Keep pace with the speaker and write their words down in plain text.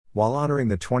While honoring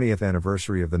the 20th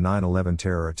anniversary of the 9/11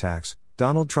 terror attacks,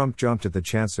 Donald Trump jumped at the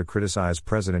chance to criticize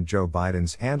President Joe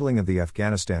Biden's handling of the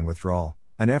Afghanistan withdrawal,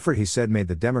 an effort he said made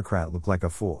the Democrat look like a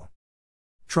fool.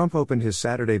 Trump opened his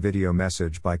Saturday video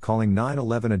message by calling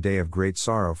 9/11 a day of great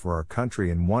sorrow for our country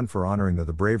and one for honoring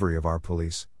the bravery of our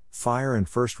police, fire and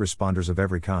first responders of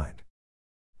every kind.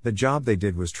 The job they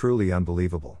did was truly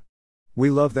unbelievable. We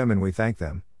love them and we thank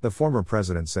them, the former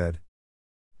president said.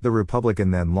 The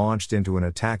Republican then launched into an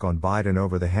attack on Biden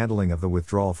over the handling of the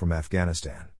withdrawal from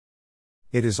Afghanistan.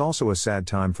 It is also a sad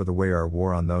time for the way our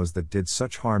war on those that did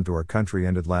such harm to our country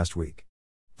ended last week.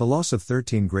 The loss of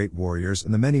 13 great warriors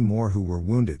and the many more who were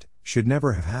wounded should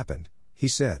never have happened, he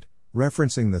said,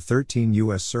 referencing the 13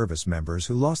 U.S. service members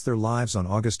who lost their lives on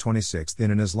August 26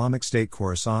 in an Islamic State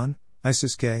Khorasan,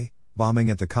 ISIS-K, bombing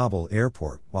at the Kabul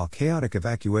airport while chaotic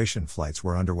evacuation flights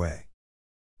were underway.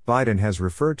 Biden has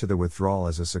referred to the withdrawal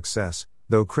as a success,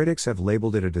 though critics have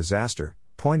labeled it a disaster,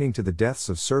 pointing to the deaths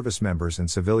of service members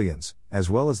and civilians, as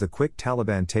well as the quick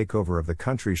Taliban takeover of the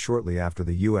country shortly after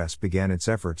the U.S. began its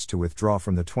efforts to withdraw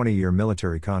from the 20-year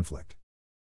military conflict.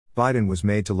 Biden was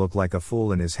made to look like a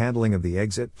fool in his handling of the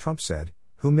exit, Trump said,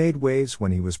 who made waves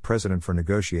when he was president for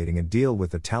negotiating a deal with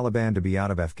the Taliban to be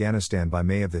out of Afghanistan by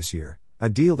May of this year, a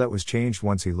deal that was changed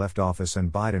once he left office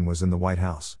and Biden was in the White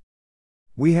House.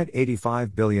 We had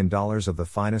 $85 billion of the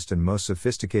finest and most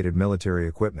sophisticated military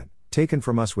equipment, taken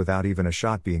from us without even a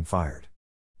shot being fired.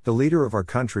 The leader of our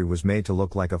country was made to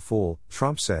look like a fool,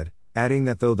 Trump said, adding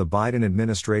that though the Biden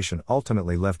administration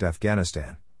ultimately left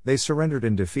Afghanistan, they surrendered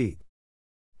in defeat.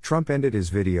 Trump ended his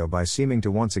video by seeming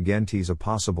to once again tease a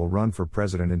possible run for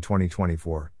president in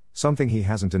 2024, something he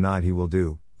hasn't denied he will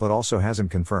do, but also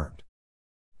hasn't confirmed.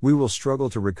 We will struggle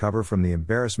to recover from the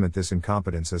embarrassment this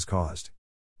incompetence has caused.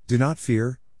 Do not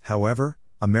fear, however,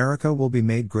 America will be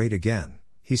made great again,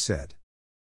 he said.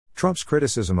 Trump's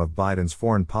criticism of Biden's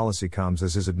foreign policy comes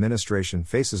as his administration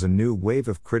faces a new wave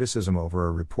of criticism over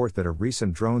a report that a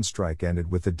recent drone strike ended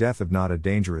with the death of not a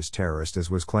dangerous terrorist as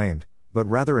was claimed, but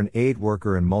rather an aid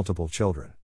worker and multiple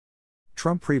children.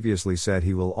 Trump previously said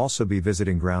he will also be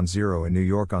visiting Ground Zero in New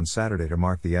York on Saturday to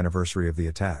mark the anniversary of the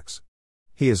attacks.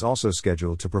 He is also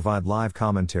scheduled to provide live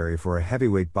commentary for a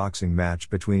heavyweight boxing match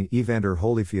between Evander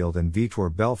Holyfield and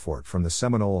Vitor Belfort from the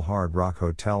Seminole Hard Rock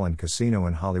Hotel and Casino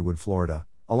in Hollywood, Florida,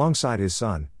 alongside his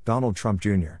son, Donald Trump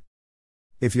Jr.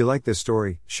 If you like this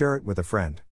story, share it with a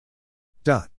friend.